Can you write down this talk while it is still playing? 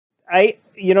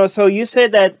So you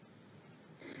said that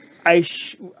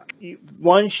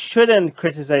one shouldn't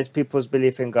criticize people's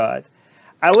belief in God.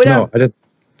 I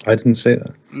didn't say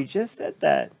that. You just said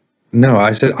that. No,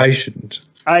 I said I shouldn't.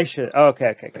 I should. Oh,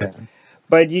 okay. Yeah.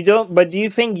 But you don't. But do you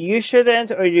think you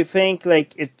shouldn't, or do you think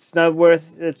like it's not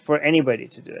worth it for anybody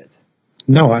to do it?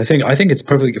 No, I think it's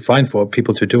perfectly fine for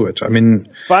people to do it. I mean,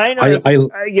 fine.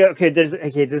 Yeah. Okay.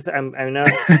 I'm not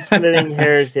splitting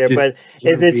hairs here, but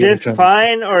is it just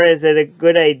fine, or is it a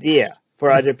good idea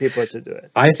for other people to do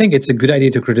it? I think it's a good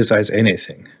idea to criticize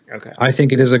anything. Okay. I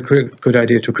think it is a good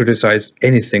idea to criticize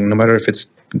anything, no matter if it's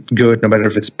good, no matter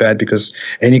if it's bad, because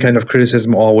any kind of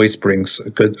criticism always brings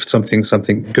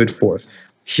something good forth.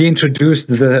 He introduced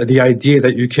the idea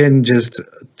that you can just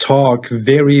talk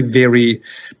very, very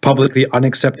publicly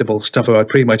unacceptable stuff about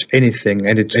pretty much anything,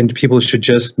 and people should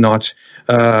just not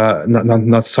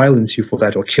silence you for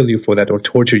that, or kill you for that, or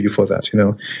torture you for that.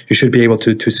 You should be able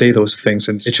to say those things,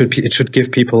 and it should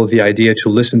give people the idea to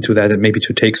listen to that and maybe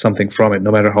to take something from it,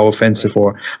 no matter how offensive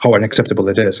or how unacceptable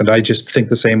it is. And I just think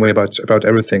the same way about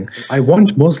everything. I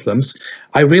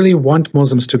really want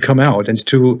Muslims to come out and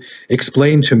to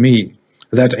explain to me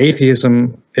that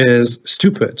atheism is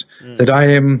stupid, that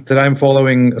I'm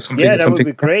following something. Yeah, that would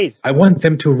be great. I want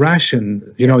them to ration,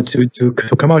 to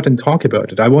come out and talk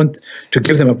about it. I want to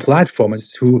give them a platform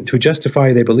to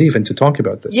justify their belief and to talk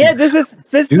about this. Yeah, this is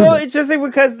so interesting,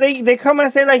 because they come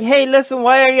and say like, "Hey, listen,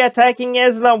 why are you attacking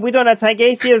Islam? We don't attack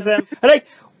atheism." Like,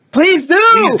 please do.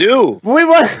 Please do. We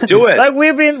want do it. Like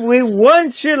we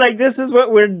want you. Like, this is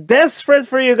what we're desperate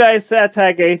for you guys to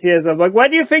attack atheism. Like, why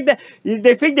do you think that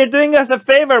they think they're doing us a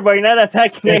favor by not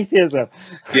attacking atheism?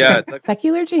 Yeah.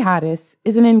 Secular Jihadists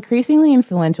is an increasingly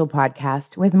influential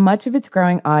podcast with much of its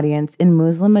growing audience in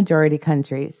Muslim-majority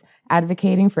countries,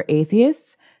 advocating for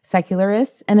atheists,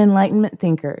 secularists, and Enlightenment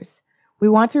thinkers. We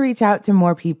want to reach out to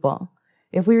more people.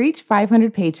 If we reach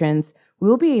 500 patrons, we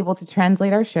will be able to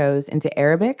translate our shows into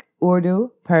Arabic,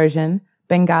 Urdu, Persian,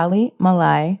 Bengali,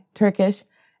 Malay, Turkish,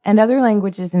 and other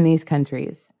languages in these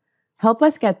countries. Help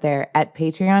us get there at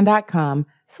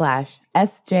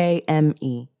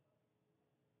patreon.com/SJME.